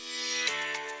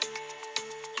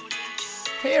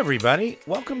Hey, everybody.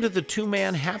 Welcome to the Two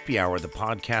Man Happy Hour, the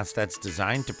podcast that's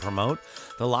designed to promote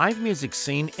the live music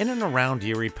scene in and around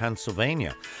Erie,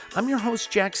 Pennsylvania. I'm your host,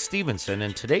 Jack Stevenson,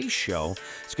 and today's show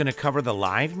is going to cover the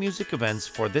live music events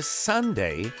for this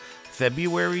Sunday,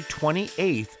 February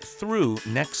 28th through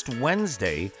next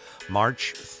Wednesday,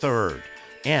 March 3rd.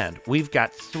 And we've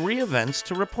got 3 events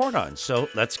to report on, so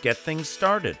let's get things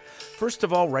started. First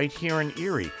of all, right here in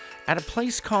Erie, at a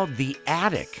place called The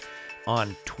Attic,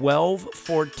 on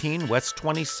 1214 West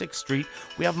 26th Street,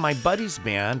 we have my buddy's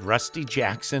band, Rusty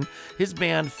Jackson. His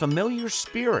band, Familiar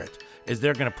Spirit, is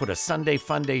they're going to put a Sunday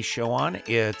Fun Day show on.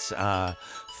 It's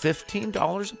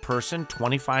 $15 a person,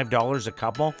 $25 a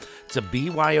couple. It's a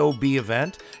BYOB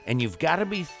event, and you've got to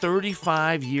be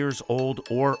 35 years old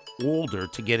or older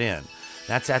to get in.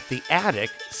 That's at The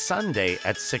Attic, Sunday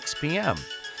at 6 p.m.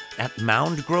 At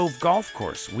Mound Grove Golf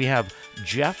Course, we have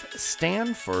Jeff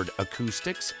Stanford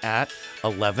Acoustics at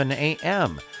 11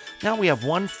 a.m. Now we have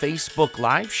one Facebook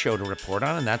Live show to report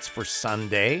on, and that's for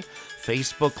Sunday.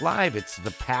 Facebook Live, it's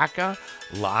the PACA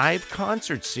Live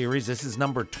Concert Series. This is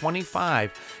number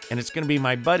 25, and it's going to be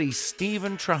my buddy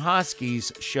Stephen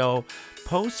Trahosky's show,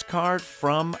 Postcard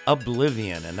from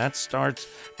Oblivion, and that starts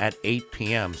at 8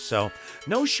 p.m. So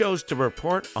no shows to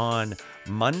report on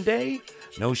Monday,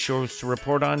 no shows to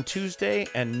report on Tuesday,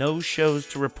 and no shows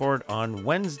to report on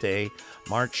Wednesday,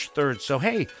 March 3rd. So,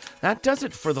 hey, that does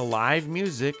it for the live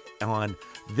music on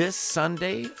this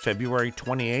Sunday, February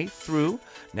 28th through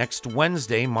next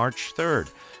Wednesday, March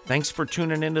 3rd. Thanks for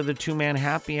tuning into the Two Man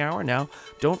Happy Hour. Now,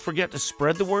 don't forget to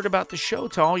spread the word about the show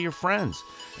to all your friends.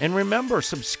 And remember,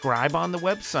 subscribe on the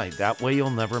website. That way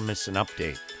you'll never miss an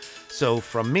update. So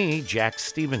from me, Jack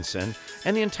Stevenson,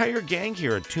 and the entire gang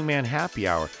here at Two Man Happy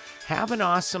Hour, have an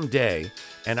awesome day,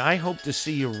 and I hope to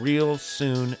see you real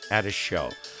soon at a show.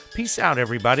 Peace out,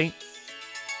 everybody.